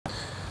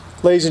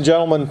Ladies and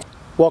gentlemen,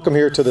 welcome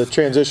here to the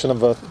transition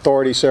of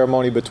authority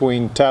ceremony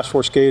between Task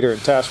Force Gator and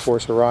Task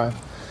Force Orion.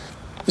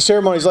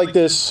 Ceremonies like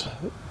this,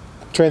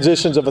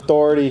 transitions of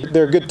authority,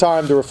 they're a good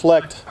time to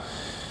reflect.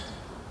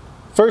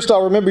 First,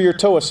 I'll remember your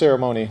TOA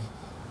ceremony.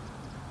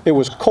 It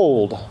was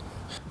cold.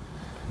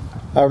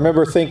 I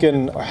remember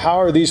thinking, how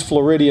are these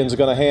Floridians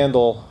going to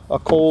handle a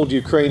cold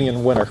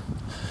Ukrainian winter?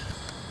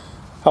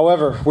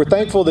 However, we're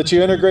thankful that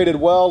you integrated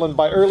well, and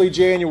by early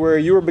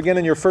January, you were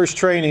beginning your first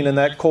training in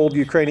that cold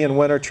Ukrainian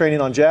winter,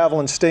 training on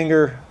Javelin,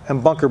 Stinger,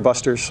 and bunker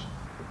busters.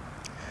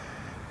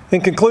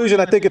 In conclusion,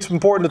 I think it's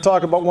important to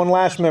talk about one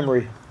last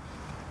memory.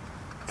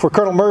 For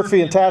Colonel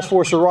Murphy and Task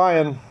Force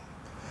Orion,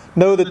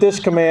 know that this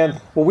command,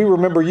 well, we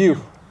remember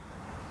you.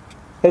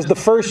 As the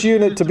first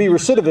unit to be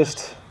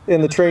recidivist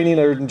in the training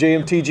or in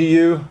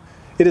JMTG-U,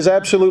 it is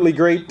absolutely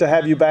great to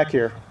have you back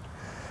here.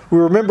 We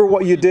remember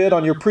what you did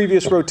on your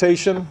previous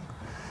rotation.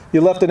 You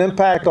left an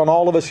impact on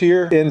all of us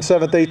here in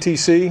 7th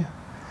ATC,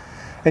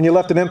 and you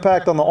left an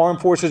impact on the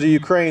Armed Forces of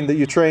Ukraine that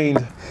you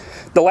trained.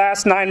 The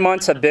last 9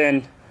 months have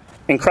been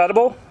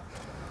incredible,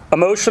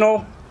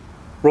 emotional,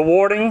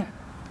 rewarding,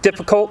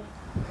 difficult,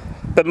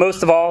 but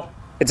most of all,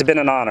 it's been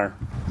an honor.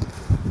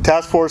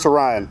 Task Force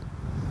Orion.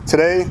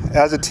 Today,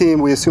 as a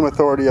team, we assume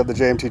authority of the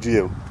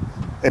JMTG-U,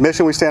 a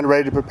mission we stand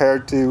ready to prepare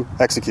to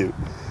execute,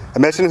 a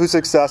mission whose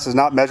success is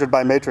not measured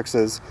by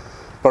matrices,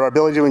 but our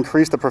ability to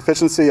increase the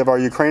proficiency of our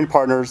Ukraine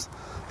partners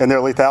in their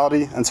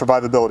lethality and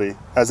survivability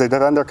as they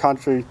defend their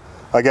country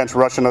against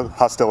Russian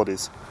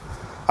hostilities.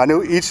 I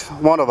know each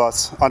one of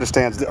us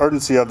understands the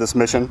urgency of this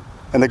mission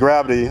and the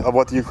gravity of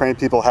what the Ukrainian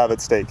people have at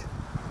stake.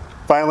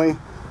 Finally,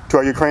 to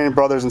our Ukrainian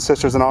brothers and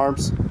sisters in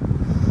arms,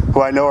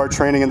 who I know are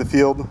training in the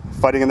field,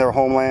 fighting in their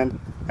homeland,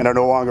 and are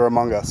no longer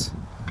among us.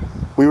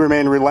 We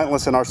remain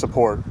relentless in our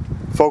support,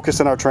 focused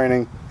in our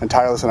training, and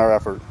tireless in our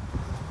effort.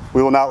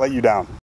 We will not let you down.